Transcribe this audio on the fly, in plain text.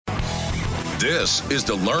This is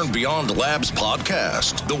the Learn Beyond Labs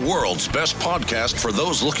podcast, the world's best podcast for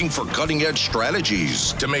those looking for cutting-edge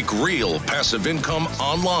strategies to make real passive income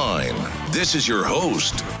online. This is your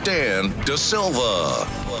host, Dan DeSilva.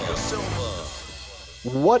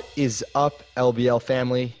 What is up, LBL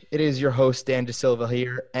family? It is your host, Dan DeSilva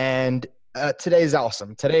here, and today is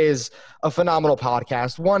awesome. Today is a phenomenal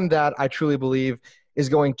podcast, one that I truly believe is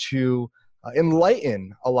going to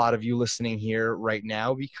enlighten a lot of you listening here right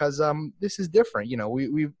now, because this is different. You know,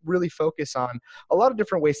 we really focus on a lot of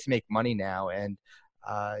different ways to make money now, and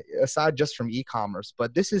aside just from e-commerce,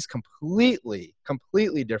 but this is completely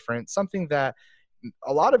different, something that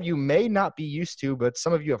a lot of you may not be used to, but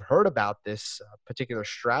some of you have heard about this particular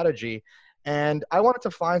strategy. And I wanted to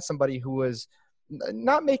find somebody who was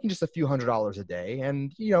not making just a few $100s a day,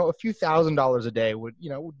 and, you know, a few $1,000s a day would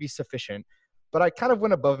be sufficient. But I kind of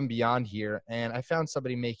went above and beyond here, and I found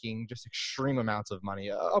somebody making just extreme amounts of money,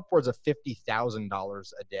 upwards of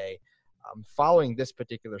 $50,000 a day, following this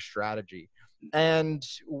particular strategy. And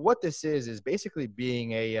what this is basically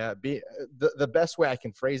being the best way I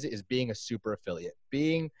can phrase it is being a super affiliate,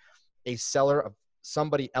 being a seller of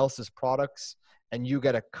somebody else's products, and you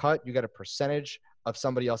get a cut, you get a percentage of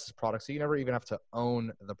somebody else's product. So you never even have to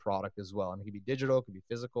own the product as well. And it could be digital, it could be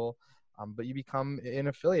physical. But you become an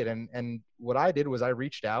affiliate. And what I did was I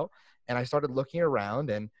reached out and I started looking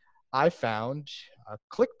around, and I found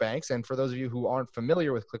ClickBanks. And for those of you who aren't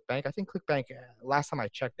familiar with ClickBank, I think ClickBank, last time I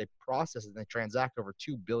checked, they process and they transact over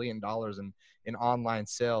 $2 billion in online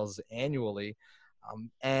sales annually.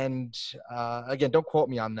 Again, don't quote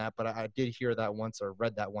me on that, but I did hear that once or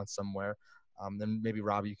read that once somewhere. And maybe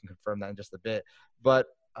Robby, you can confirm that in just a bit. But,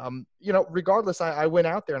 regardless, I went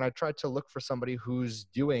out there and I tried to look for somebody who's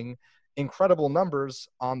doing incredible numbers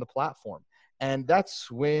on the platform. And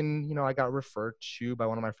that's when, I got referred to by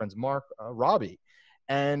one of my friends, Robby.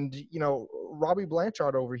 And, Robby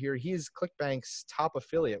Blanchard over here, he's ClickBank's top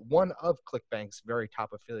affiliate, one of ClickBank's very top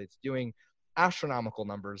affiliates, doing astronomical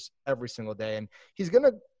numbers every single day. And he's going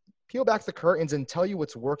to peel back the curtains and tell you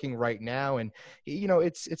what's working right now. And,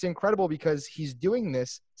 it's incredible because he's doing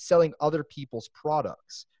this selling other people's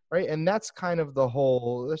products. Right. And that's kind of the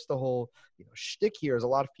whole shtick here, is a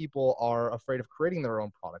lot of people are afraid of creating their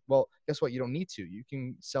own product. Well, guess what? You don't need to. You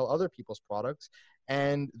can sell other people's products,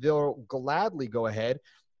 and they'll gladly go ahead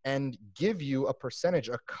and give you a percentage,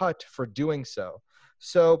 a cut for doing so.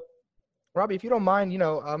 So, Robby, if you don't mind,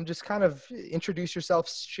 just kind of introduce yourself,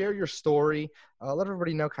 share your story, let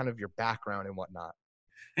everybody know kind of your background and whatnot.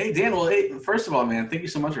 Hey, Dan. Well, first of all, man, thank you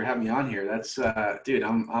so much for having me on here. That's, dude,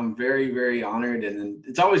 I'm very, very honored. And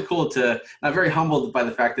it's always cool I'm very humbled by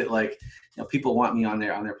the fact that, people want me on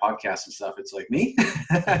their podcast and stuff. It's like me,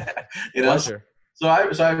 Pleasure. So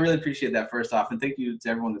I really appreciate that, first off. And thank you to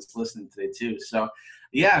everyone that's listening today too. So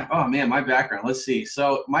yeah. Oh man, my background, let's see.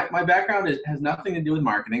 So my background has nothing to do with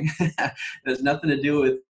marketing. It has nothing to do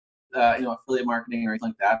with, affiliate marketing or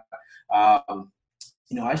anything like that.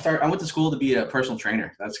 I went to school to be a personal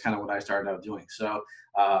trainer. That's kind of what I started out doing. So,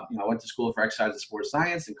 I went to school for exercise and sports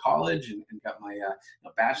science in college and got my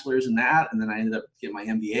bachelor's in that. And then I ended up getting my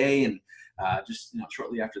MBA and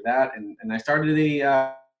shortly after that. And I started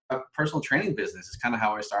a personal training business. It's kind of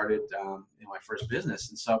how I started my first business.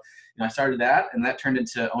 And so, I started that, and that turned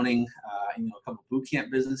into owning, a couple boot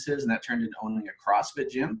camp businesses, and that turned into owning a CrossFit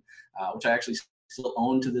gym, which I actually still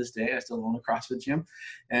own to this day. I still own a CrossFit gym.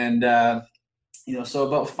 And, so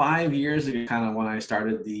about 5 years ago, kind of when I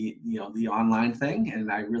started the online thing,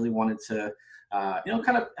 and I really wanted to, I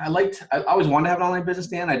always wanted to have an online business,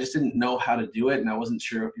 Dan. I just didn't know how to do it, and I wasn't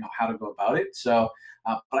sure, how to go about it. So,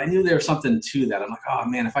 but I knew there was something to that. I'm like, oh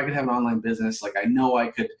man, if I could have an online business, I know I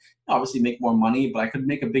could obviously make more money, but I could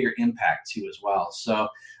make a bigger impact too as well. So,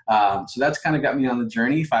 so that's kind of got me on the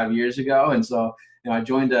journey 5 years ago. And so, I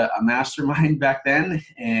joined a mastermind back then,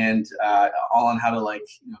 and all on how to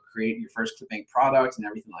create your first ClickBank product and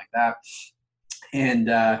everything like that. And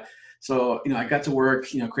so, I got to work,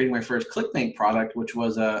 creating my first ClickBank product, which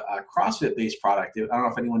was a CrossFit-based product. I don't know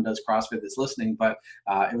if anyone does CrossFit that's listening, but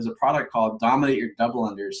it was a product called Dominate Your Double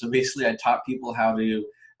Under. So basically, I taught people how to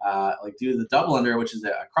do the double under, which is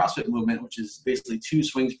a CrossFit movement, which is basically 2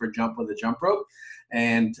 swings per jump with a jump rope.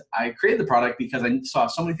 And I created the product because I saw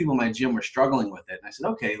so many people in my gym were struggling with it. And I said,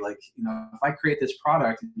 okay, if I create this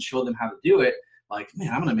product and show them how to do it,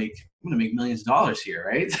 man, I'm gonna make millions of dollars here,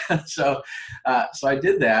 right? So I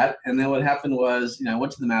did that, and then what happened was, I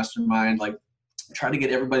went to the mastermind, try to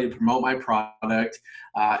get everybody to promote my product,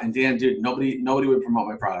 and Dan, dude, nobody would promote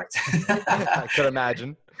my product. I could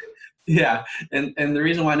imagine. Yeah. And the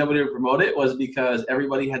reason why nobody would promote it was because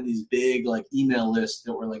everybody had these big email lists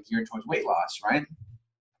that were geared towards weight loss, right?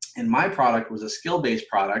 And my product was a skill-based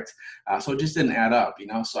product, so it just didn't add up,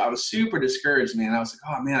 So I was super discouraged, man. I was like,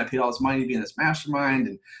 oh man, I paid all this money to be in this mastermind,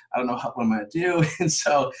 and I don't know what I'm gonna do. And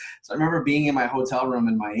so I remember being in my hotel room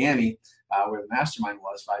in Miami, where the mastermind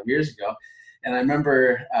was 5 years ago. And I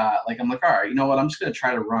remember, I'm like, all right, you know what? I'm just going to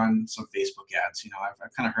try to run some Facebook ads. I've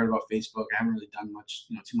kind of heard about Facebook. I haven't really done much,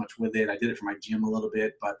 too much with it. I did it for my gym a little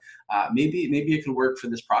bit, but maybe it could work for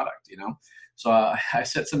this product. So I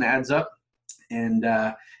set some ads up, and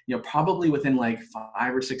probably within like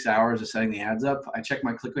 5 or 6 hours of setting the ads up, I checked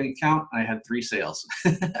my ClickBank account. And I had 3 sales.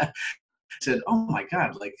 Said, oh my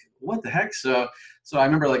God, like what the heck? So I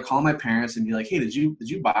remember like calling my parents and be like, hey, did you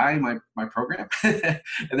buy my program? And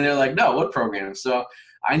they're like, no, what program? So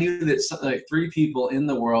I knew that like 3 people in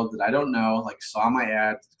the world that I don't know, like saw my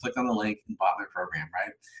ad, clicked on the link and bought my program.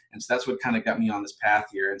 Right. And so that's what kind of got me on this path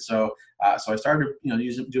here. And so I started,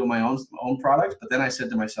 doing my own product, but then I said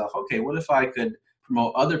to myself, okay, what if I could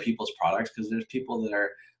promote other people's products? Because there's people that are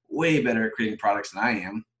way better at creating products than I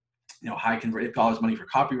am. High converted, all this money for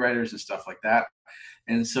copywriters and stuff like that.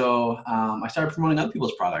 And so I started promoting other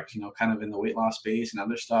people's products, kind of in the weight loss space and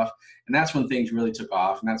other stuff. And that's when things really took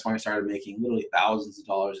off. And that's when I started making literally thousands of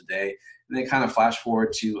dollars a day. And then kind of flash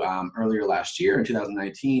forward to earlier last year in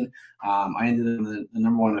 2019, I ended up the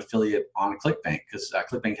number 1 affiliate on ClickBank, because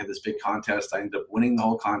ClickBank had this big contest. I ended up winning the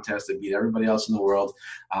whole contest. I beat everybody else in the world.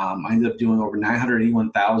 I ended up doing over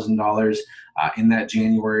 $981,000 in that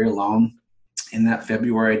January alone. In that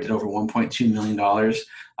February, I did over $1.2 million.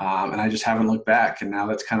 And I just haven't looked back. And now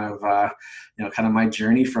that's kind of, kind of my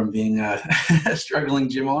journey from being a struggling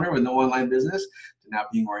gym owner with no online business to now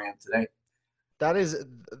being where I am today. That is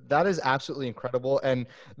absolutely incredible. And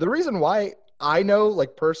the reason why I know,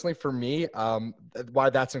 like personally for me, why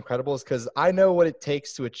that's incredible is because I know what it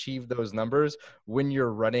takes to achieve those numbers when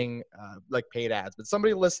you're running like paid ads. But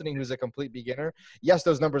somebody listening who's a complete beginner, yes,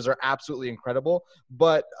 those numbers are absolutely incredible,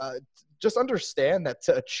 but just understand that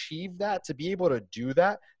to achieve that, to be able to do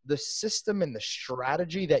that, the system and the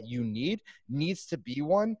strategy that you needs to be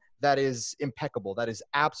one that is impeccable. That is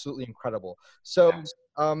absolutely incredible. So, it's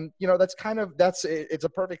a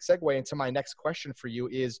perfect segue into my next question for you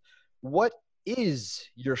is, what is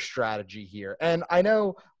your strategy here? And I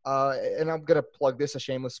know, and I'm going to plug this, a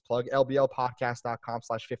shameless plug,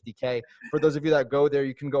 lblpodcast.com/50K. For those of you that go there,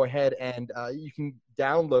 you can go ahead and you can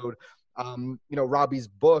download Robby's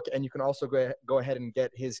book, and you can also go ahead and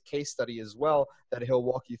get his case study as well that he'll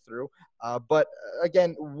walk you through. But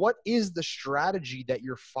again, what is the strategy that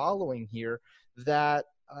you're following here that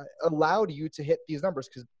allowed you to hit these numbers?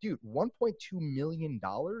 Because, dude, $1.2 million,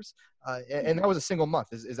 and that was a single month.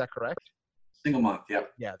 Is that correct? Single month.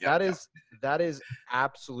 Yep. Yeah, yep. That is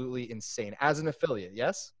absolutely insane as an affiliate.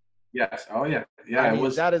 Yes. Yes. Oh yeah. Yeah. I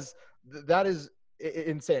mean, that is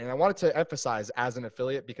insane. And I wanted to emphasize as an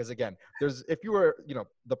affiliate, because again, if you were,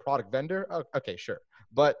 the product vendor, okay, sure.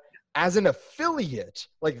 But as an affiliate,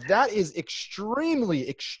 like that is extremely,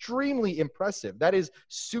 extremely impressive. That is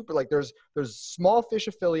super. Like there's small fish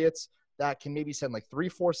affiliates that can maybe send like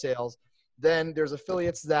 3-4 sales. Then there's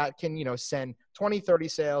affiliates that can, send 20, 30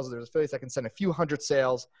 sales. There's affiliates that can send a few hundred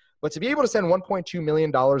sales. But to be able to send $1.2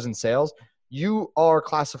 million in sales, you are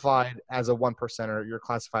classified as a 1%er. You're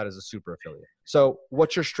classified as a super affiliate. So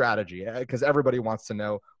what's your strategy? Because everybody wants to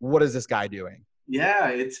know, what is this guy doing? Yeah,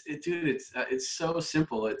 it's so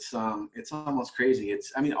simple. It's almost crazy.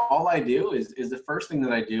 All I do is the first thing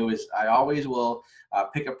that I do is I always will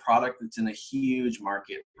pick a product that's in a huge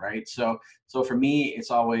market, right? So for me,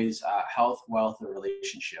 it's always health, wealth, or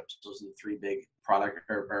relationships. Those are the 3 big product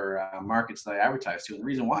or markets that I advertise to. And the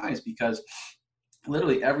reason why is because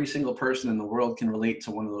literally every single person in the world can relate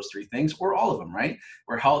to one of those 3 things, or all of them, right?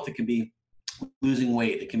 Where health, it can be losing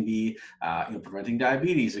weight, it can be preventing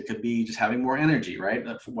diabetes, it could be just having more energy, right?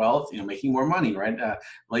 Wealth, making more money, right?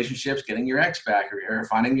 Relationships, getting your ex back, or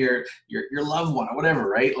finding your loved one, or whatever,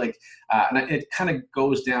 right? And it kind of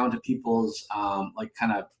goes down to people's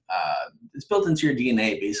it's built into your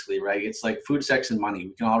DNA basically, right? It's like food, sex, and money.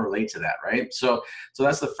 We can all relate to that, right? So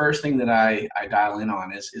that's the first thing that I dial in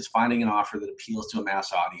on is finding an offer that appeals to a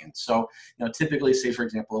mass audience. So typically, say for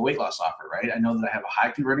example, a weight loss offer, right? I know that I have a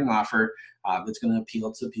high converting offer that's going to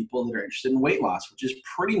appeal to people that are interested in weight loss, which is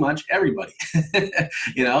pretty much everybody.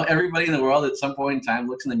 Everybody in the world at some point in time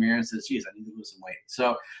looks in the mirror and says, geez, I need to lose some weight.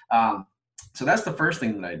 So that's the first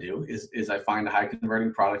thing that I do is I find a high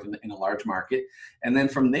converting product in a large market. And then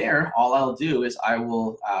from there, all I'll do is I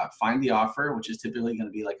will find the offer, which is typically going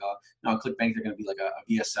to be like on ClickBank, they're going to be like a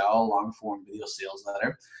VSL, long form video sales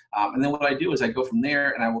letter. And then what I do is I go from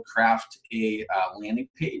there and I will craft a landing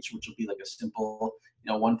page, which will be like a simple,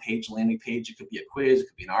 one-page landing page. It could be a quiz, it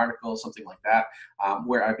could be an article, something like that,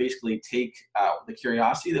 where I basically take the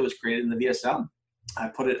curiosity that was created in the VSL. I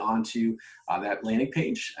put it onto that landing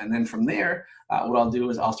page. And then from there, what I'll do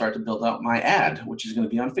is I'll start to build out my ad, which is going to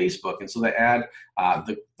be on Facebook. And so the ad,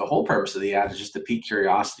 the whole purpose of the ad is just to pique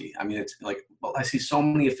curiosity. I mean, it's like, well, I see so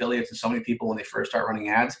many affiliates and so many people when they first start running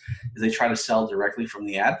ads is they try to sell directly from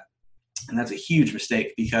the ad. And that's a huge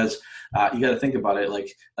mistake because you got to think about it.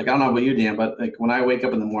 Like I don't know about you, Dan, but like when I wake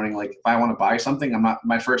up in the morning, like if I want to buy something,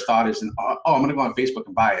 my first thought is, I'm going to go on Facebook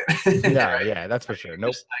and buy it. Yeah, yeah, that's for sure. Nope.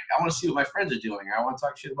 Like, I want to see what my friends are doing. I want to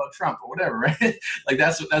talk shit about Trump or whatever, right? Like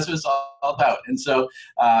that's what it's all about. And so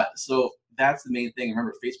that's the main thing.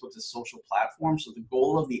 Remember, Facebook's a social platform. So the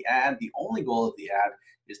goal of the ad, the only goal of the ad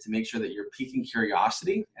is to make sure that you're piquing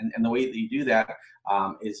curiosity. And the way that you do that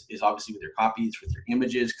is obviously with your copies, with your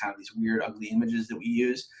images, kind of these weird, ugly images that we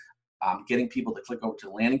use, getting people to click over to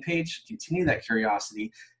the landing page, continue that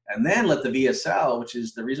curiosity, and then let the VSL, which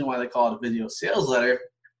is the reason why they call it a video sales letter,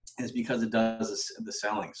 is because it does the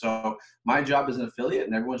selling. So my job as an affiliate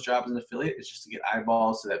and everyone's job as an affiliate is just to get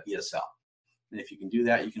eyeballs to that VSL. And if you can do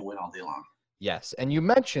that, you can win all day long. Yes. And you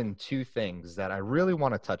mentioned two things that I really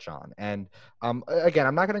want to touch on. And again,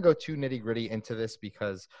 I'm not going to go too nitty gritty into this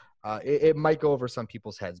because it might go over some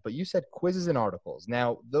people's heads, but you said quizzes and articles.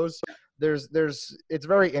 Now it's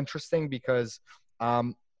very interesting because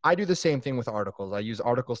I do the same thing with articles. I use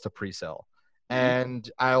articles to pre-sell and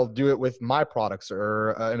I'll do it with my products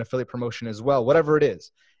or an affiliate promotion as well, whatever it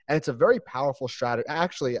is. And it's a very powerful strategy.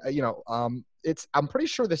 Actually, I'm pretty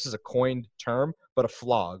sure this is a coined term, but a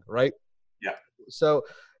flog, right? Yeah. So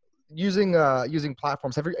using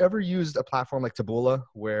platforms, have you ever used a platform like Taboola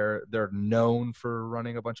where they're known for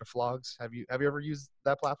running a bunch of flogs? Have you ever used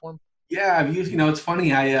that platform? Yeah, I've used, it's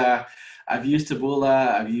funny. I've used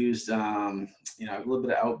Taboola. I've used, a little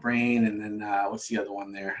bit of Outbrain, and then what's the other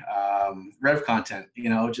one there? Rev Content,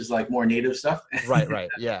 which is like more native stuff. Right.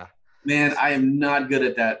 Yeah. Man, I am not good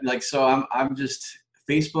at that. Like, so I'm just,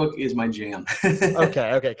 Facebook is my jam.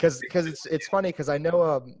 Okay. Because it's funny because I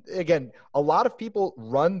know, again, a lot of people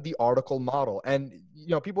run the article model, and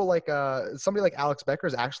people like somebody like Alex Becker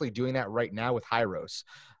is actually doing that right now with Hyros.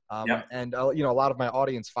 Yep. And a lot of my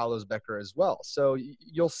audience follows Becker as well. So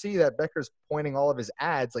you'll see that Becker's pointing all of his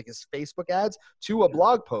ads, like his Facebook ads, to a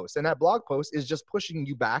blog post. And that blog post is just pushing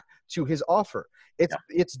you back to his offer.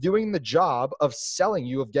 It's doing the job of selling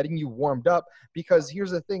you, of getting you warmed up. Because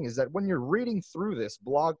here's the thing is that when you're reading through this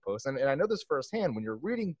blog post, and I know this firsthand, when you're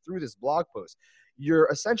reading through this blog post, you're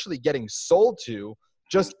essentially getting sold to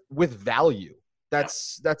just with value.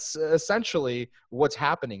 That's essentially what's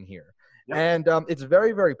happening here. Yep. And it's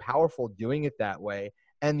very, very powerful doing it that way.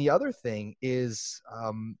 And the other thing is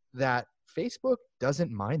that Facebook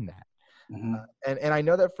doesn't mind that. Mm-hmm. And I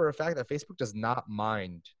know that for a fact that Facebook does not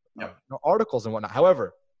mind articles and whatnot.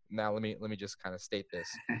 However, now let me just kind of state this.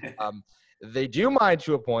 They do mind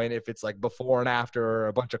to a point if it's like before and after or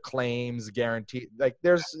a bunch of claims guaranteed. Like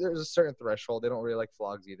there's a certain threshold. They don't really like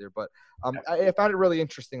flogs either. But I found it really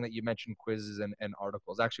interesting that you mentioned quizzes and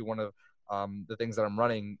articles. Actually, one of the things that I'm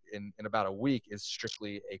running in about a week is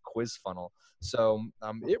strictly a quiz funnel. So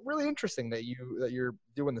it's really interesting that you're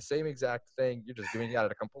doing the same exact thing. You're just doing it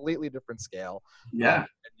at a completely different scale. Yeah.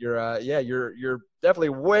 You're definitely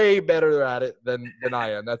way better at it than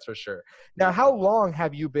I am. That's for sure. Now, how long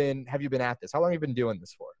have you been at this? How long have you been doing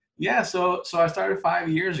this for? Yeah. So I started 5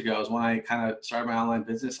 years ago is when I kind of started my online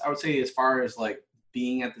business. I would say as far as like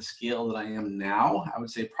being at the scale that I am now, I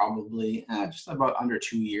would say probably just about under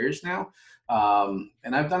 2 years now.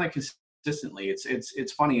 And I've done it consistently.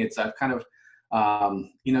 It's funny. I've kind of,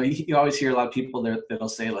 you always hear a lot of people that'll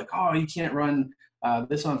say like, oh, you can't run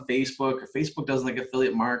this on Facebook, or Facebook doesn't like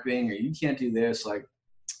affiliate marketing, or you can't do this. Like,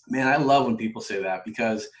 man, I love when people say that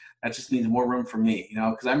because that just means more room for me,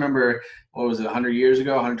 because I remember, what was it, 100 years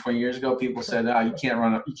ago, 120 years ago, people said, oh, you can't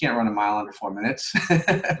run a mile under 4 minutes.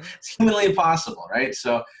 It's humanly impossible, right?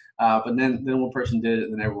 So, but then one person did it,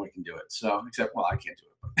 and then everyone can do it. So, except, well, I can't do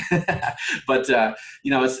it. But,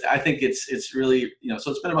 I think it's really,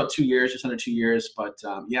 so it's been about 2 years, just under 2 years, but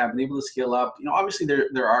I've been able to scale up. Obviously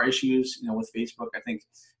there are issues, with Facebook. I think,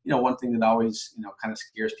 one thing that always, kind of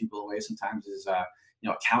scares people away sometimes is,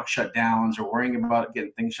 account shutdowns or worrying about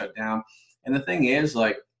getting things shut down. And the thing is,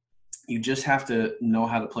 like, you just have to know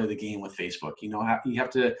how to play the game with Facebook. You have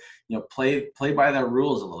to, play by their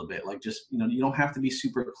rules a little bit. Like, just, you don't have to be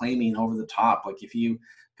super claiming and over the top. Like, if you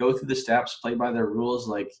go through the steps, play by their rules,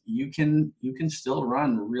 like you can still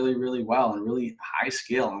run really, really well and really high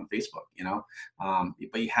scale on Facebook,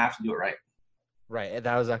 but you have to do it right. Right. And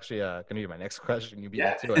that was actually going to be my next question. You beat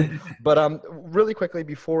Yeah. me to it. But really quickly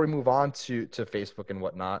before we move on to Facebook and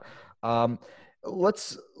whatnot, um,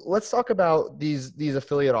 let's talk about these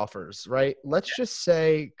affiliate offers, right? Let's just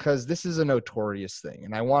say, because this is a notorious thing,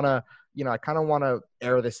 and I want to, I kind of want to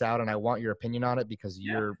air this out, and I want your opinion on it because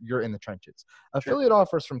Yeah. you're in the trenches. Sure. Affiliate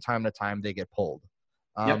offers from time to time, they get pulled.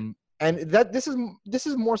 Yep. And that this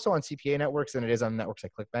is more so on CPA networks than it is on networks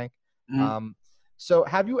like ClickBank. Mhm. So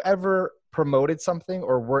have you ever promoted something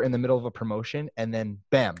or were in the middle of a promotion and then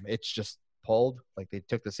bam, it's just pulled? Like they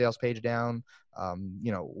took the sales page down,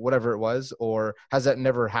 whatever it was, or has that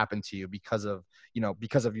never happened to you because of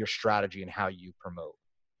your strategy and how you promote?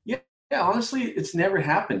 Yeah, yeah. Honestly, it's never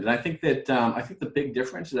happened, and I think that I think the big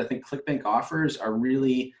difference is I think ClickBank offers are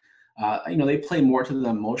really, they play more to the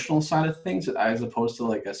emotional side of things as opposed to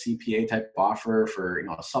like a CPA type offer for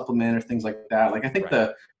a supplement or things like that. Like I think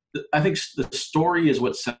Right. the story is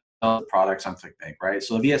what sells the products on ClickBank, right?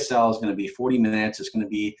 So the VSL is going to be 40 minutes. It's going to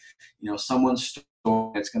be, someone's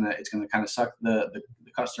story. It's gonna kind of suck the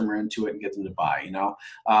customer into it and get them to buy.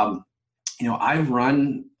 I've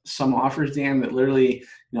run some offers, Dan, that literally,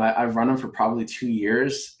 I've run them for probably 2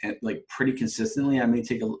 years and like pretty consistently. I may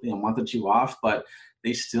take a month or two off, but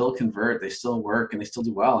they still convert, they still work, and they still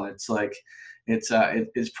do well. And it's like,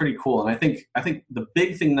 it's pretty cool. And I think the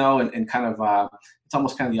big thing though, and kind of, it's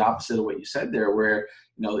almost kind of the opposite of what you said there, where,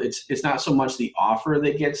 it's not so much the offer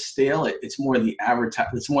that gets stale. It's more the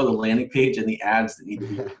it's more the landing page and the ads that need to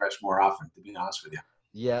be refreshed more often, to be honest with you.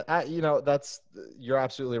 Yeah, you're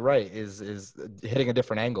absolutely right. Is hitting a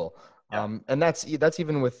different angle, Yeah. and that's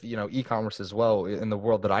even with e-commerce as well in the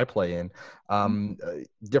world that I play in.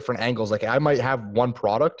 Different angles. Like I might have one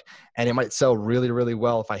product and it might sell really really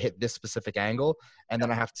well if I hit this specific angle, and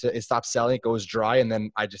then it stops selling, it goes dry, and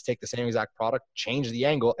then I just take the same exact product, change the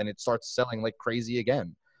angle, and it starts selling like crazy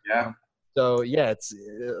again. Yeah. So yeah, it's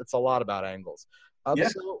a lot about angles. Yeah.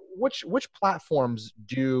 So which platforms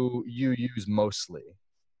do you use mostly?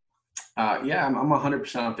 Yeah, I'm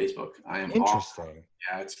 100% on Facebook. I am all. Interesting.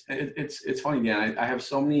 Yeah, it's funny, Dan. I have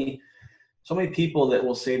so many people that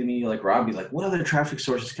will say to me, like, Robby, like, what other traffic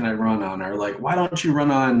sources can I run on? Or like, why don't you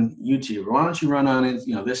run on YouTube? Or why don't you run on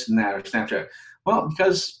this and that, or Snapchat? Well,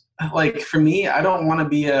 because like for me, I don't want to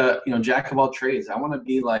be a jack of all trades. I want to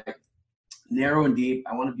be like narrow and deep.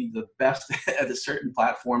 I want to be the best at a certain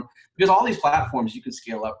platform, because all these platforms you can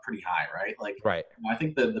scale up pretty high, right? Like, Right. I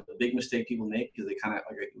think the big mistake people make is they kind of,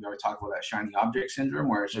 like we always talk about that shiny object syndrome,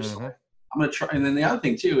 where it's just like, I'm going to try. And then the other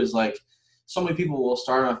thing too is like, so many people will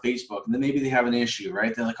start on Facebook and then maybe they have an issue,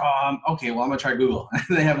 right? They're like, oh, okay, well, I'm going to try Google.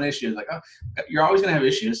 And they have an issue. It's like, oh, you're always going to have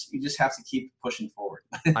issues. You just have to keep pushing forward.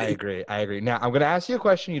 I agree. Now, I'm going to ask you a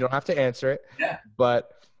question. You don't have to answer it. Yeah.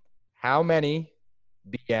 But how many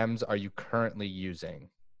BMs are you currently using?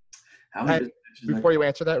 How many Before you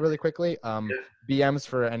answer that really quickly, BMs,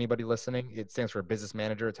 for anybody listening, it stands for business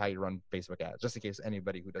manager. It's how you run Facebook ads, just in case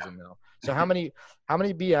anybody who doesn't know. So how many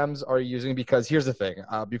BMs are you using? Because here's the thing,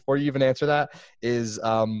 before you even answer that is,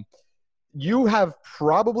 you have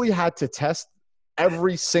probably had to test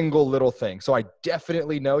every single little thing. So I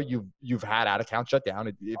definitely know you've had ad accounts shut down.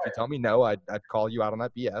 If you tell me no, I'd call you out on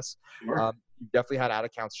that BS. Sure. You definitely had ad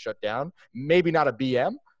accounts shut down. Maybe not a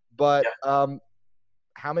BM, but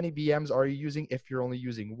how many BMs are you using if you're only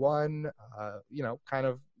using one? Kind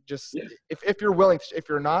of just if you're willing to, if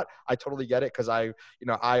you're not, I totally get it, because I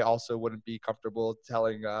also wouldn't be comfortable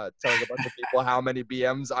telling a bunch of people how many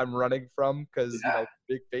BMs I'm running from, because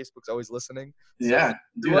big Facebook's always listening. Yeah,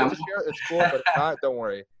 so, dude, it's cool, but if not, don't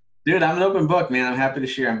worry. Dude, I'm an open book, man. I'm happy to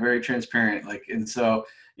share. I'm very transparent. And so,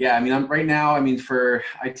 yeah, I mean, I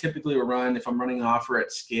typically will run, if I'm running an offer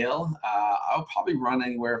at scale, I'll probably run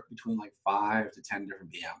anywhere between like 5 to 10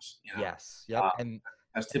 different BMs. Yes. Yep. And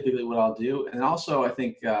that's typically what I'll do. And also I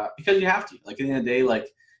think, because you have to, like, at the end of the day, like,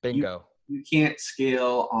 bingo. You can't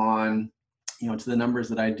scale on, to the numbers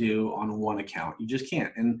that I do on one account. You just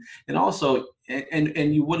can't. And also,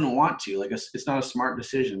 and you wouldn't want to, like, it's not a smart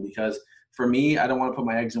decision, because for me, I don't want to put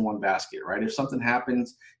my eggs in one basket, right? If something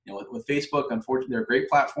happens, with Facebook, unfortunately, they're a great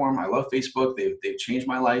platform. I love Facebook. They've changed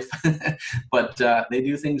my life, but they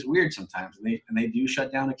do things weird sometimes, and they do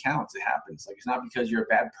shut down accounts. It happens. Like, it's not because you're a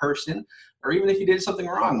bad person, or even if you did something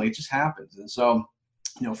wrong, like, it just happens. And so,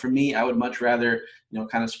 for me, I would much rather,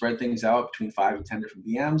 kind of spread things out between 5 to 10 different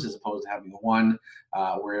BMs, as opposed to having one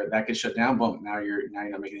where that gets shut down. Boom. Now you're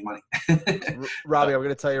not making any money. Robby, I'm going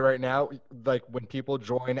to tell you right now, like, when people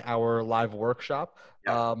join our live workshop,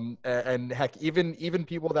 and heck, even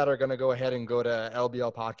people that are going to go ahead and go to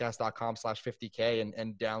lblpodcast.com/50K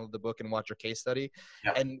and download the book and watch your case study.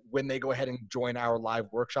 And when they go ahead and join our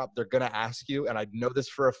live workshop, they're going to ask you, and I know this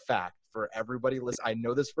for a fact, for everybody. Listen, I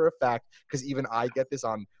know this for a fact because even I get this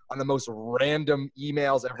on the most random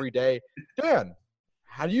emails every day. Dan,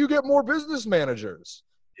 how do you get more business managers?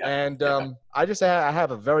 Yeah. And I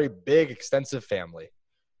have a very big, extensive family.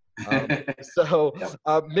 So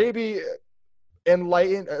maybe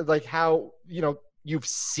enlighten like how you've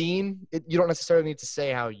seen it. You don't necessarily need to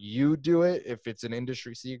say how you do it if it's an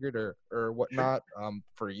industry secret or whatnot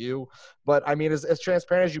for you, but I mean as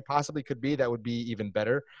transparent as you possibly could be, that would be even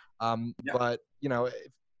better. But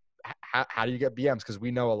how do you get BMs? Because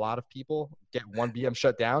we know a lot of people get one BM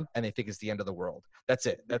shut down and they think it's the end of the world. That's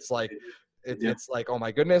it. That's like it's like, oh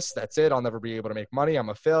my goodness, that's it. I'll never be able to make money. I'm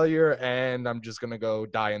a failure and I'm just going to go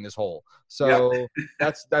die in this hole. So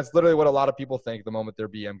that's literally what a lot of people think the moment their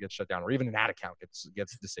BM gets shut down or even an ad account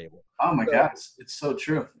gets disabled. Oh my God. It's so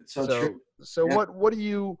true. It's so true. So what do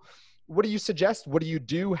you suggest? What do you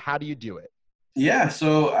do? How do you do it? Yeah.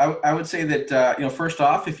 So I would say that, first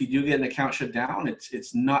off, if you do get an account shut down, it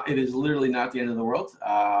is literally not the end of the world.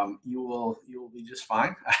 You will be just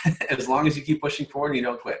fine as long as you keep pushing forward and you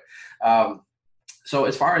don't quit. So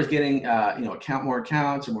as far as getting, more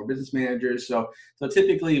accounts or more business managers. So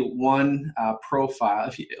typically one profile,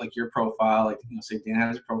 if you like your profile, like, say Dan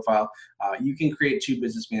has a profile, you can create 2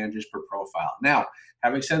 business managers per profile. Now,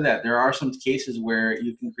 having said that, there are some cases where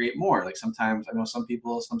you can create more. Like sometimes I know some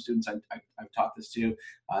students I've taught this to,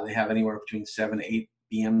 they have anywhere between 7 to 8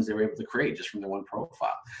 BMs they were able to create just from their one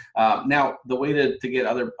profile. Now, the way to get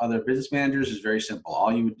other business managers is very simple.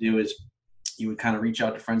 All you would do is you would kind of reach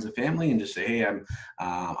out to friends and family and just say, hey,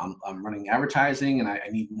 I'm running advertising and I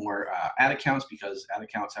need more ad accounts because ad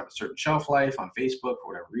accounts have a certain shelf life on Facebook for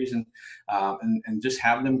whatever reason, and just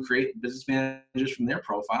have them create business managers from their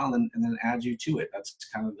profile and then add you to it. That's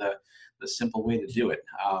kind of the simple way to do it.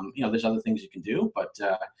 There's other things you can do, but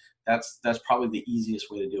that's probably the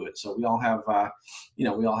easiest way to do it. So we all have,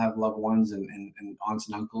 loved ones and aunts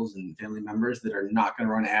and uncles and family members that are not going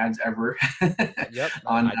to run ads ever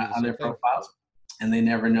on their profiles, and they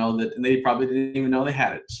never know that, and they probably didn't even know they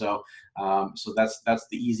had it. So, that's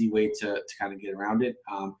the easy way to kind of get around it.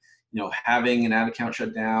 Having an ad account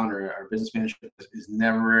shut down or business management is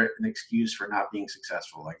never an excuse for not being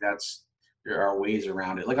successful. Like there are ways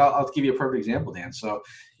around it. Like I'll give you a perfect example, Dan. So,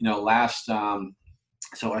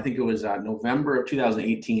 so I think it was November of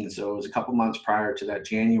 2018. So it was a couple months prior to that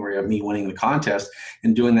January of me winning the contest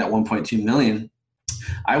and doing that 1.2 million.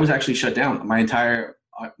 I was actually shut down. My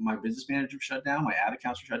business manager was shut down. My ad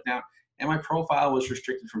accounts were shut down, and my profile was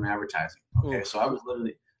restricted from advertising. Okay, so I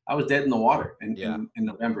was dead in the water in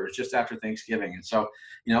November. It was just after Thanksgiving, and so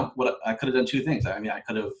what I could have done 2 things. I mean, I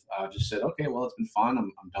could have just said, okay, well, it's been fun.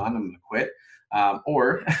 I'm done. I'm going to quit.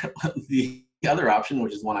 Or the other option,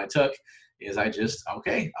 which is one I took, is I'm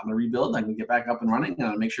going to rebuild. I'm going to get back up and running, and I'm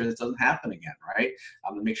going to make sure this doesn't happen again, right?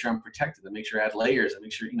 I'm going to make sure I'm protected and make sure I add layers and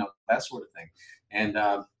make sure, that sort of thing. And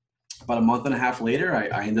about a month and a half later,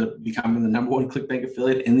 I ended up becoming the #1 ClickBank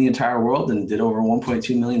affiliate in the entire world and did over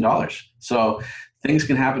 $1.2 million. So things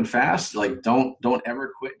can happen fast. Like don't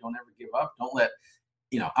ever quit. Don't ever give up. Don't let,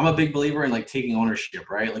 I'm a big believer in like taking ownership,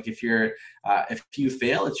 right? Like if you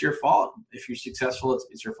fail, it's your fault. If you're successful,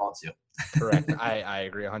 it's your fault too. Correct. I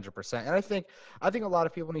agree 100%. And I think a lot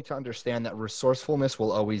of people need to understand that resourcefulness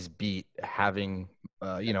will always beat having,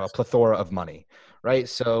 a plethora of money, right?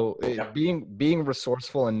 So being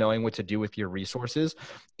resourceful and knowing what to do with your resources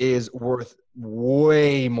is worth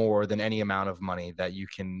way more than any amount of money that you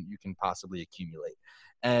can possibly accumulate.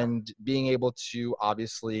 And being able to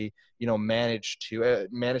obviously, manage to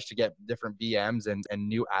get different BMs and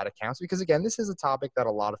new ad accounts, because again, this is a topic that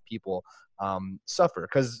a lot of people suffer,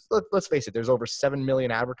 because let's face it, there's over 7 million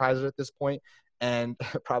advertisers at this point, and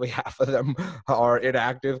probably half of them are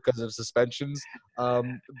inactive because of suspensions.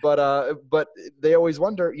 But they always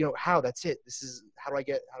wonder, how that's it. How do I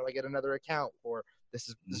get another account? Or this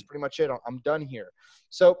is pretty much it. I'm done here.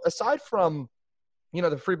 So aside from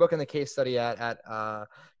the free book and the case study at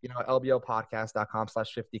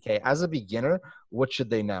lblpodcast.com/50K. As a beginner, what should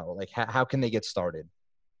they know? Like, how can they get started?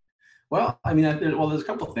 Well, I mean, there's a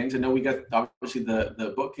couple of things. I know we got obviously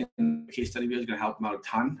the book and the case study video is going to help them out a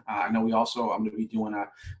ton. I know I'm going to be doing a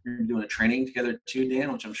training together too,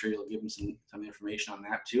 Dan, which I'm sure you'll give them some information on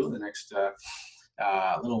that too in the next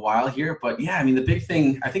little while here. But yeah, I mean, I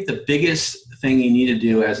think the biggest thing you need to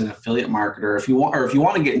do as an affiliate marketer, if you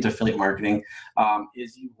want to get into affiliate marketing,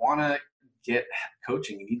 is you want to get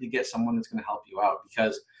coaching. You need to get someone that's going to help you out,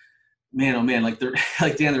 because man, oh man, like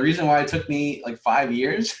Dan, the reason why it took me like 5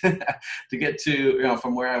 years to get to,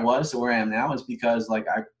 from where I was to where I am now is because like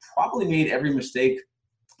I probably made every mistake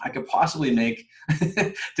I could possibly make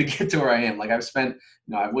to get to where I am. Like I've spent,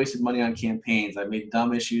 I've wasted money on campaigns. I've made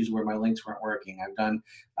dumb issues where my links weren't working. I've done,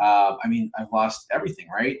 I've lost everything.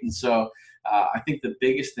 Right. And so I think the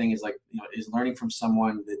biggest thing is is learning from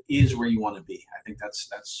someone that is where you want to be. I think that's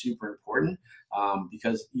super important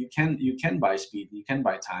because you can buy speed, you can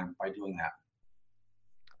buy time by doing that.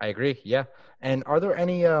 I agree. Yeah. And are there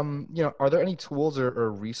any, are there any tools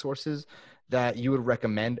or resources that you would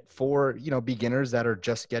recommend for, beginners that are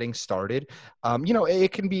just getting started?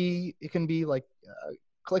 It can be like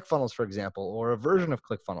ClickFunnels, for example, or a version of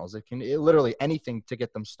ClickFunnels. Literally anything to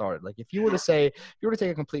get them started. Like if you were to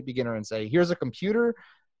take a complete beginner and say, here's a computer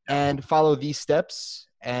and follow these steps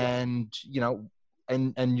and,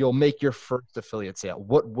 and you'll make your first affiliate sale,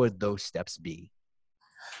 what would those steps be?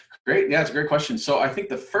 Great. Yeah, it's a great question. So I think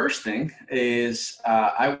the first thing is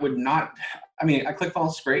ClickFunnels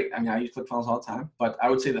is great. I use ClickFunnels all the time, but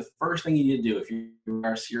I would say the first thing you need to do if you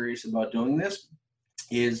are serious about doing this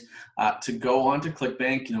is to go on to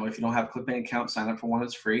ClickBank. If you don't have a ClickBank account, sign up for one.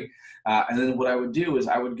 It's free. And then what I would do is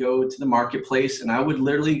I would go to the marketplace and I would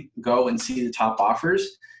literally go and see the top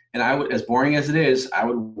offers. And I would, as boring as it is, I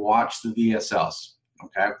would watch the VSLs.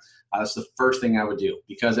 Okay. That's the first thing I would do,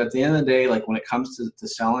 because at the end of the day, like when it comes to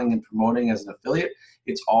selling and promoting as an affiliate,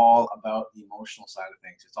 it's all about the emotional side of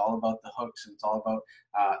things. It's all about the hooks, and it's all about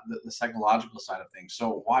the psychological side of things.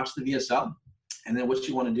 So watch the VSL. And then what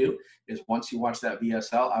you want to do is once you watch that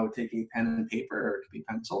VSL, I would take a pen and paper, or it could be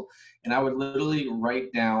pencil, and I would literally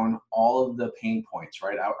write down all of the pain points,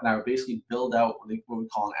 right? And I would basically build out what we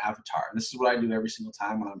call an avatar. And this is what I do every single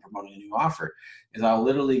time when I'm promoting a new offer, is I'll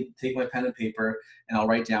literally take my pen and paper and I'll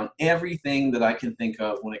write down everything that I can think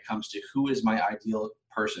of when it comes to who is my ideal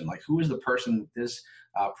person, like who is the person this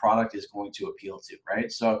product is going to appeal to,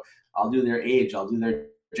 right? So I'll do their age, I'll do their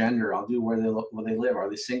gender, I'll do where they live. Are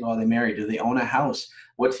they single? Are they married? Do they own a house?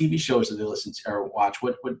 What TV shows do they listen to or watch?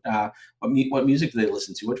 What music do they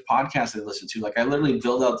listen to? Which podcast do they listen to? Like I literally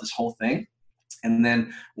build out this whole thing. And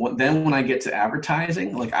then when I get to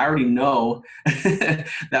advertising, like I already know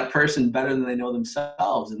that person better than they know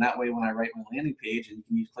themselves. And that way, when I write my landing page, and you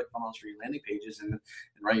can use ClickFunnels for your landing pages and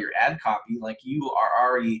write your ad copy, like you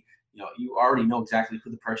already know exactly who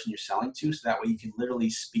the person you're selling to. So that way you can literally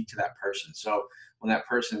speak to that person. So when that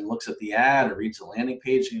person looks at the ad or reads the landing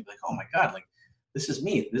page, you'll be like, oh my God, like this is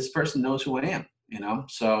me. This person knows who I am,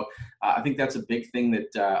 So I think that's a big thing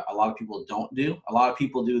that a lot of people don't do. A lot of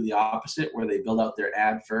people do the opposite, where they build out their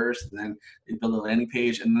ad first and then they build a landing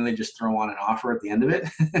page and then they just throw on an offer at the end of it.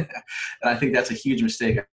 And I think that's a huge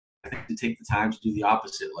mistake. I think to take the time to do the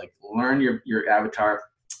opposite, like learn your avatar,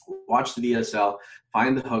 watch the VSL,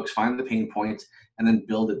 find the hooks, find the pain points, and then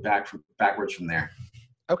build it backwards from there.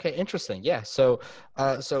 Okay, interesting. Yeah. So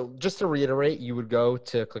just to reiterate, you would go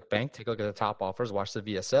to ClickBank, take a look at the top offers, watch the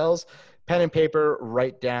VSLs, pen and paper,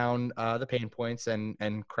 write down the pain points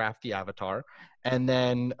and craft the avatar. And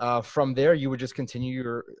then from there, you would just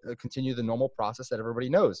continue the normal process that everybody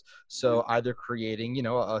knows. So either creating,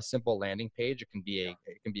 a simple landing page. It can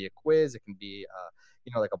be a quiz. It can be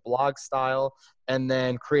like a blog style, and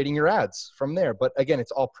then creating your ads from there. But again,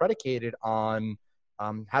 it's all predicated on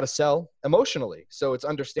how to sell emotionally. So it's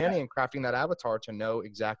understanding and crafting that avatar to know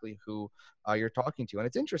exactly who you're talking to. And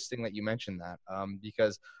it's interesting that you mentioned that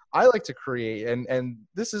because I like to create, and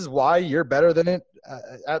this is why you're better than it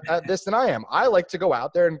at this than I am. I like to go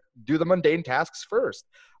out there and do the mundane tasks first.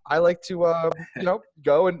 I like to,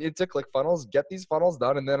 go into ClickFunnels, get these funnels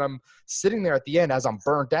done. And then I'm sitting there at the end as I'm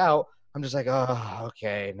burnt out. I'm just like, oh,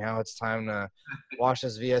 okay, now it's time to watch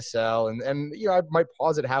this VSL. And I might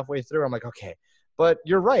pause it halfway through. I'm like, okay. But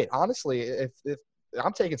you're right. Honestly, if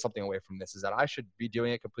I'm taking something away from this, is that I should be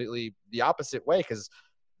doing it completely the opposite way, because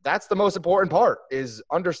that's the most important part, is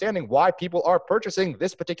understanding why people are purchasing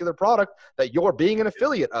this particular product that you're being an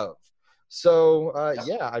affiliate of. So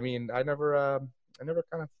yeah, I never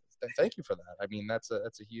kind of thank you for that. That's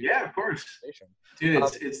a huge. Yeah, of course, dude.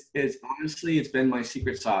 It's honestly, it's been my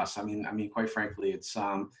secret sauce. Quite frankly, it's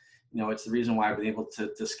it's the reason why I've been able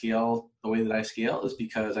to scale the way that I scale, is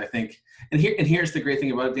because I think, and here's the great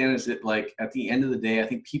thing about it, Dan, is that like at the end of the day, I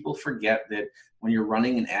think people forget that when you're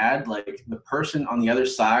running an ad, like the person on the other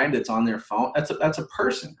side that's on their phone, that's a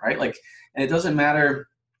person, right? Like, and it doesn't matter,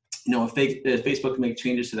 if Facebook make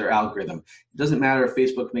changes to their algorithm, it doesn't matter if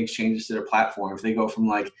Facebook makes changes to their platform, if they go from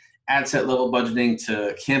like ad set level budgeting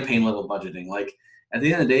to campaign level budgeting, like at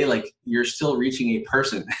the end of the day, like you're still reaching a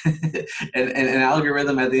person and an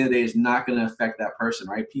algorithm at the end of the day is not going to affect that person,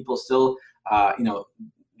 right? People still,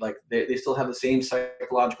 like they still have the same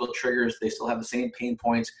psychological triggers. They still have the same pain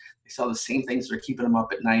points. They still have the same things that are keeping them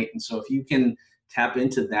up at night. And so if you can tap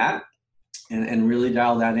into that and really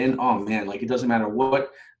dial that in, oh man, like it doesn't matter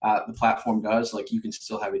what the platform does, like you can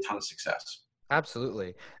still have a ton of success.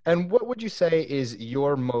 Absolutely. And what would you say is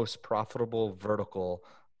your most profitable vertical,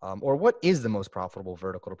 or what is the most profitable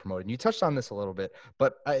vertical to promote? And you touched on this a little bit,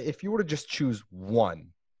 but if you were to just choose one,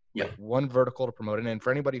 Yeah. like one vertical to promote, and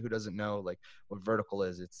for anybody who doesn't know like what vertical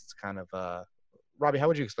is, it's kind of Robbie, how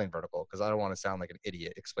would you explain vertical? Because I don't want to sound like an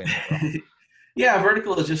idiot explaining it wrong. Yeah,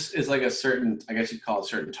 vertical is like a certain, I guess you'd call it a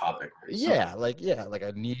certain topic, right? Like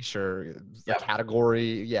a niche or a Yeah.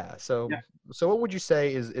 category. Yeah. Yeah. So what would you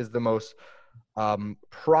say is the most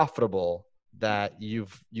profitable that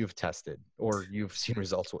you've tested or you've seen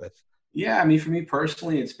results with? Yeah, I mean, for me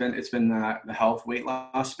personally, it's been the health weight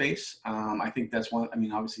loss space. I think that's one. I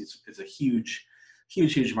mean, obviously, it's a huge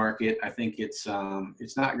market. I think it's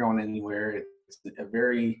not going anywhere. It's a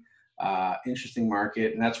very interesting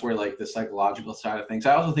market, and that's where like the psychological side of things.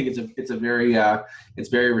 I also think it's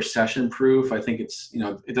very recession proof. I think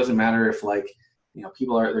it doesn't matter if like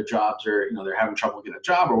people their jobs are they're having trouble getting a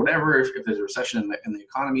job or whatever. If there's a recession in the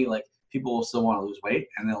economy, like people will still want to lose weight,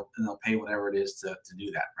 and they'll pay whatever it is to do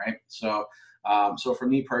that, right? So so for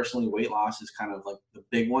me personally, weight loss is kind of like the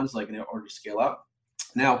big ones, like in order to scale up.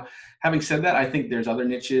 Now, having said that, I think there's other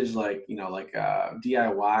niches like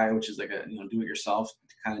DIY, which is like a do-it-yourself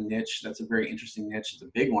kind of niche. That's a very interesting niche. It's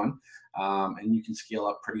a big one, and you can scale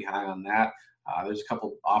up pretty high on that. There's a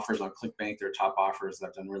couple offers on ClickBank. They're top offers that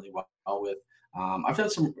I've done really well with. I've done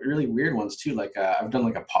some really weird ones too. Like I've done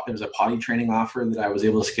like there was a potty training offer that I was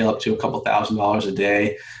able to scale up to a couple $1,000s a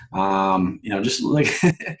day. Just like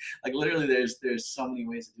like literally, there's so many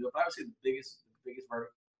ways to do it. But I would say the biggest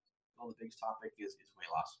vertical, the biggest topic is weight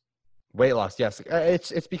loss. Weight loss, yes.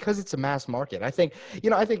 It's because it's a mass market. I think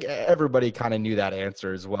everybody kind of knew that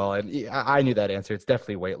answer as well, and I knew that answer. It's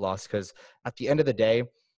definitely weight loss because at the end of the day,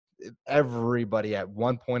 everybody at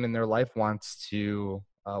one point in their life wants to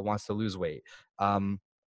lose weight.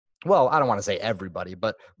 Well, I don't want to say everybody,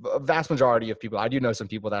 but a vast majority of people. I do know some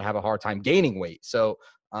people that have a hard time gaining weight. So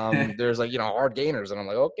there's like hard gainers, and I'm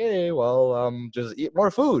like, okay, well, just eat more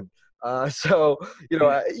food. But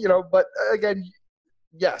again,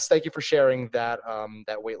 yes, thank you for sharing that.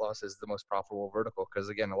 That weight loss is the most profitable vertical because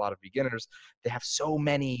again, a lot of beginners, they have so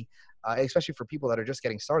many, especially for people that are just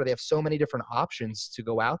getting started, they have so many different options to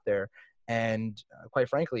go out there and quite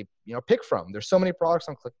frankly, pick from. There's so many products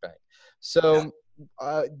on ClickBank. So,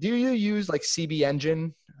 do you use like CB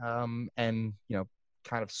Engine and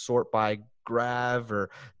kind of sort by Grav, or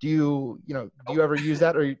do you ever use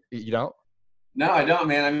that, or you don't? No, I don't,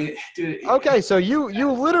 man. I mean, dude. Okay, so you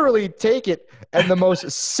literally take it in the most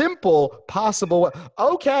simple possible way.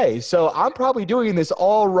 Okay, so I'm probably doing this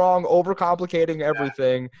all wrong, overcomplicating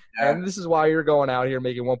everything, Yeah. and this is why you're going out here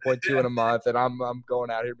making 1.2 in a month, and I'm going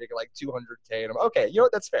out here making like 200K. And okay, you know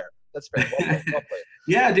what? That's fair. That's fair. Well played.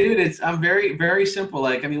 Yeah, dude. I'm very, very simple.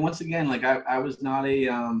 Like, I mean, once again, like I was not a,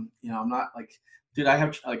 I'm not like, dude. I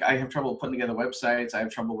have trouble putting together websites. I have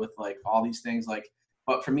trouble with like all these things. Like,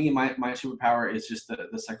 but for me, my superpower is just the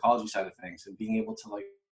psychology side of things and being able to like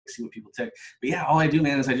see what people tick. But yeah, all I do,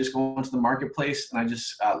 man, is I just go into the marketplace and I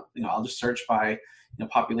just, I'll just search by,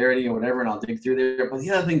 popularity or whatever, and I'll dig through there. But the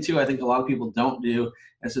other thing too, I think a lot of people don't do,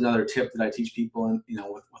 that's another tip that I teach people, and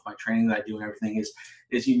with my training that I do and everything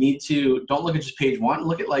is you need to don't look at just page one,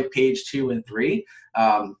 look at like page 2 and 3.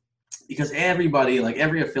 Because everybody, like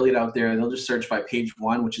every affiliate out there, they'll just search by page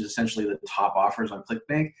 1, which is essentially the top offers on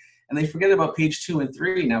ClickBank, and they forget about page 2 and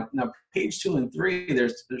 3. Now page 2 and 3,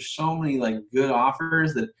 there's so many like good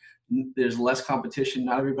offers that there's less competition.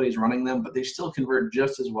 Not everybody's running them, but they still convert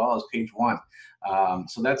just as well as page 1.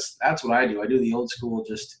 So that's what I do. I do the old school,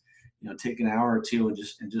 just take an hour or two and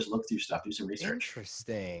just look through stuff, do some research.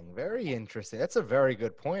 Interesting. Very interesting. That's a very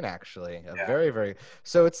good point, actually. Yeah. Very, very.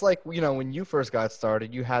 So it's like, when you first got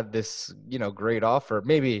started, you had this, great offer.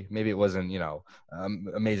 Maybe it wasn't,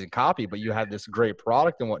 amazing copy, but you had this great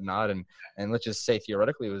product and whatnot. And let's just say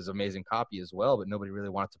theoretically it was amazing copy as well, but nobody really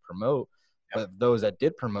wanted to promote. Yep. But those that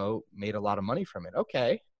did promote made a lot of money from it.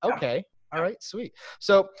 Okay. Yeah. All right, sweet.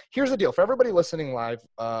 So here's the deal. For everybody listening live,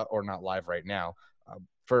 or not live right now,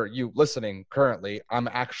 for you listening currently, I'm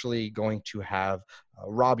actually going to have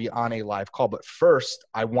Robby on a live call. But first,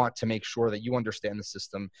 I want to make sure that you understand the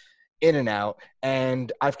system in and out.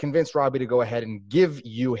 And I've convinced Robby to go ahead and give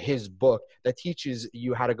you his book that teaches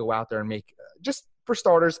you how to go out there and make, just for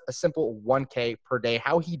starters, a simple 1K per day,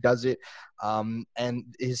 how he does it. and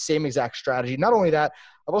his same exact strategy. Not only that,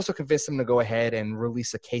 I've also convinced him to go ahead and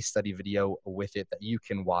release a case study video with it that you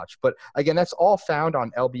can watch. But again, that's all found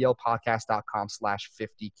on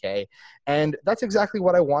lblpodcast.com/50K. And that's exactly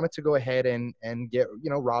what I wanted to go ahead and get,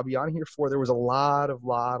 Robby on here for. There was a lot of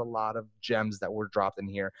gems that were dropped in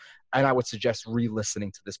here. And I would suggest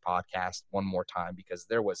re-listening to this podcast one more time, because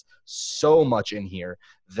there was so much in here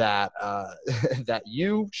that that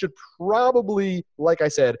you should probably, like I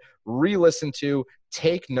said, re-listen to,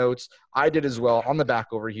 take notes. I did as well. On the back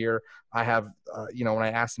over here, I have, when I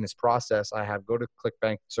asked him his process, I have go to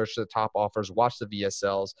ClickBank, search the top offers, watch the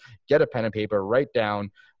VSLs, get a pen and paper, write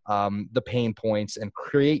down the pain points, and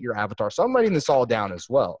create your avatar. So I'm writing this all down as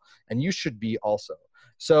well, and you should be also.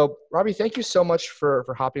 So, Robby, thank you so much for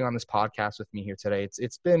hopping on this podcast with me here today.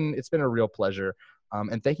 It's been a real pleasure,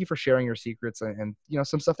 and thank you for sharing your secrets and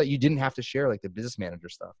some stuff that you didn't have to share, like the business manager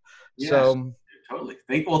stuff. Yes, so, totally.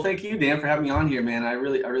 Thank you, Dan, for having me on here, man. I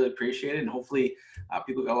really appreciate it, and hopefully,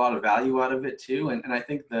 people got a lot of value out of it too. And I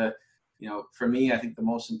think for me, I think the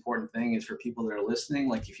most important thing is for people that are listening.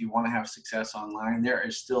 Like, if you want to have success online, there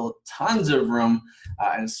is still tons of room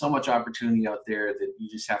and so much opportunity out there that you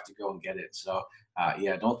just have to go and get it. So,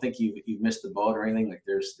 don't think you've missed the boat or anything. Like,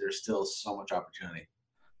 there's still so much opportunity.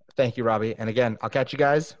 Thank you, Robby. And again, I'll catch you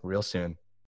guys real soon.